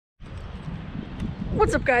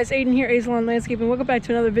What's up guys, Aiden here, Azelon Landscaping. Welcome back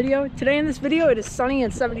to another video. Today in this video it is sunny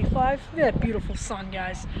and 75. Look at that beautiful sun,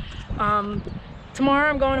 guys. Tomorrow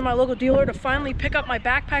I'm going to my local dealer to finally pick up my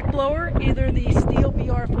backpack blower, either the Stihl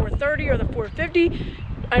BR430 or the 450.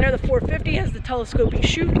 I know the 450 has the telescoping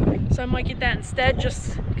chute, so I might get that instead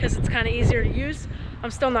just because it's kind of easier to use. I'm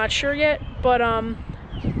still not sure yet, but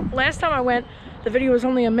last time I went, the video was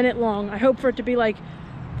only a minute long. I hope for it to be like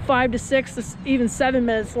 5 to 6 to even 7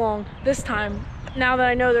 minutes long this time, now that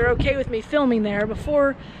I know they're okay with me filming there.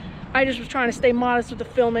 Before, I just was trying to stay modest with the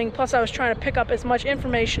filming, plus I was trying to pick up as much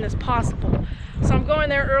information as possible. So I'm going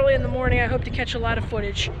there early in the morning. I hope to catch a lot of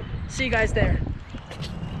footage. See you guys there.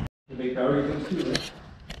 Make battery things too, right?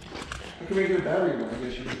 I can make it a battery one, I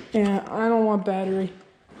guess you can. Yeah, I don't want battery.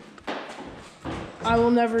 I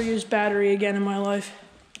will never use battery again in my life.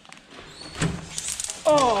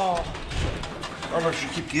 Oh! I don't know if you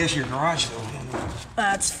keep gas in your garage though.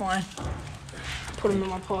 That's fine. Put them in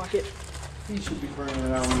my pocket. He should be burning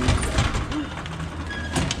it out when you...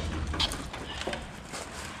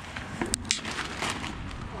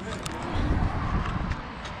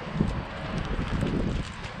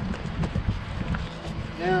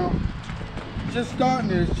 Now, just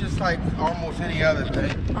starting is just like almost any other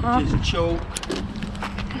thing. Just choke,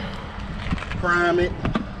 prime it,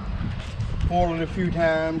 pour it a few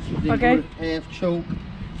times, then do it half choke.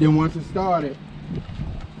 Then once it's started,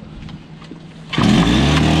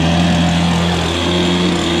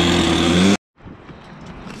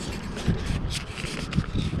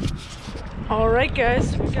 Alright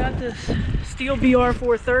guys, we got this Stihl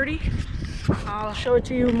BR430. I'll show it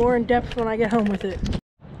to you more in depth when I get home with it.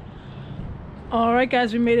 Alright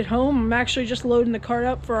guys, we made it home. I'm actually just loading the cart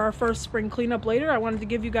up for our first spring cleanup later. I wanted to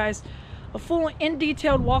give you guys a full in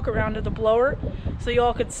detailed walk around of the blower so you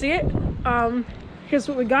all could see it. Here's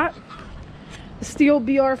what we got. The Stihl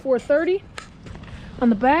BR430 on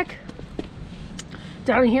the back.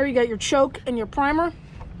 Down here you got your choke and your primer,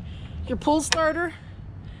 your pull starter,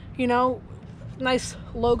 you know, nice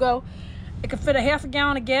logo. It could fit a half a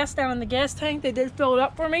gallon of gas down in the gas tank. They did fill it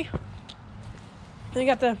up for me. Then you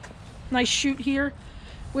got the nice chute here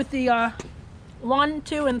with the 1,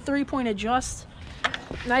 2, and 3-point adjust.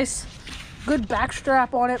 Nice, good back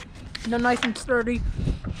strap on it. They're nice and sturdy.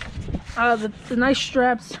 The nice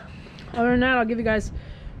straps. Other than that, I'll give you guys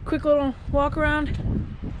a quick little walk around.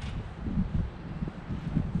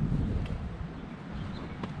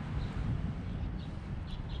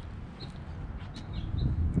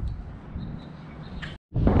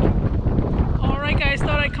 Alright guys,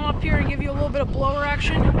 thought I'd come up here and give you a little bit of blower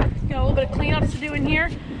action. Got a little bit of cleanups to do in here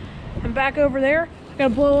and back over there. I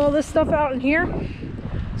gotta blow all this stuff out in here.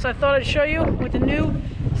 So I thought I'd show you with the new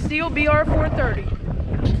Stihl BR430.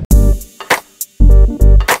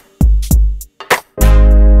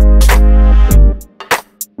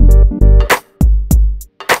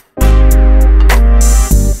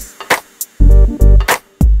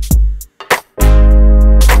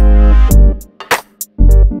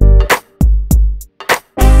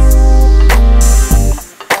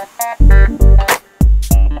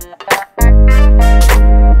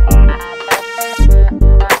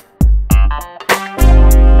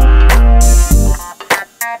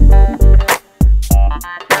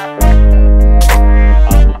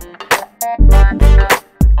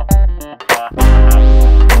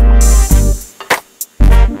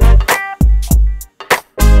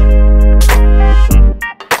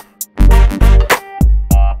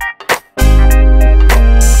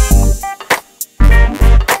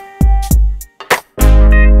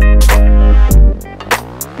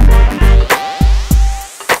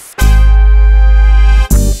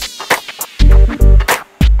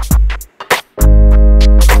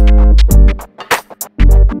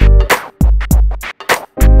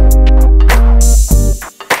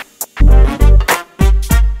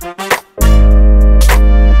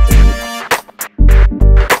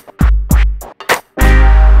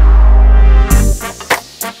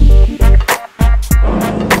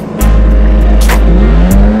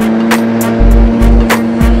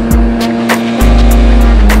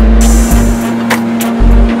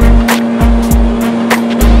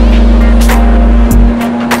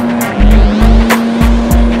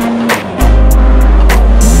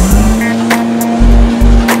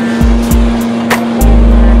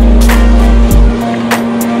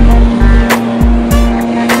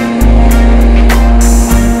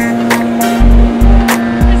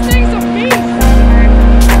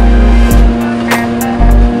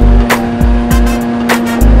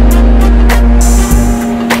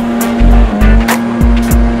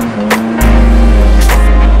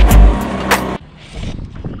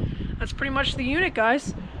 That's pretty much the unit,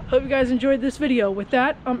 guys. Hope you guys enjoyed this video. With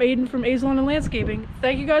that, I'm Aiden from A's Lawn and Landscaping.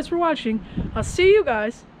 Thank you guys for watching. I'll see you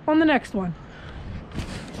guys on the next one.